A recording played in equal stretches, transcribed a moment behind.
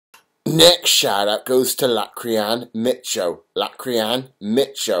Next shout out goes to Lachlan Mitchell. Lachlan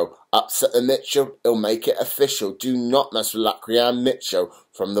Mitchell. Upset the Mitchell, he'll make it official. Do not mess with Lachlan Mitchell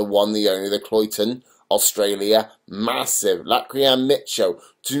from the one, the only, the Colyton, Australia. Massive. Lachlan Mitchell.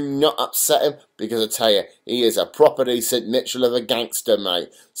 Do not upset him, because I tell you, he is a proper decent Mitchell of a gangster, mate.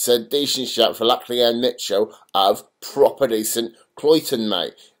 So decent shout for Lachlan Mitchell of proper decent Colyton,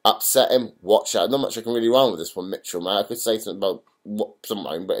 mate. Upset him, watch out. Not much I can really run with this one, Mitchell, mate. I could say something about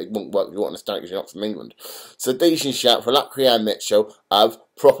something, but it won't work if you want to understand, because you're not from England. So decent shout for Lachlan Mitchell of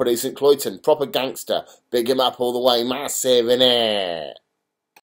proper decent Colyton, proper gangster. Big him up all the way, massive, innit?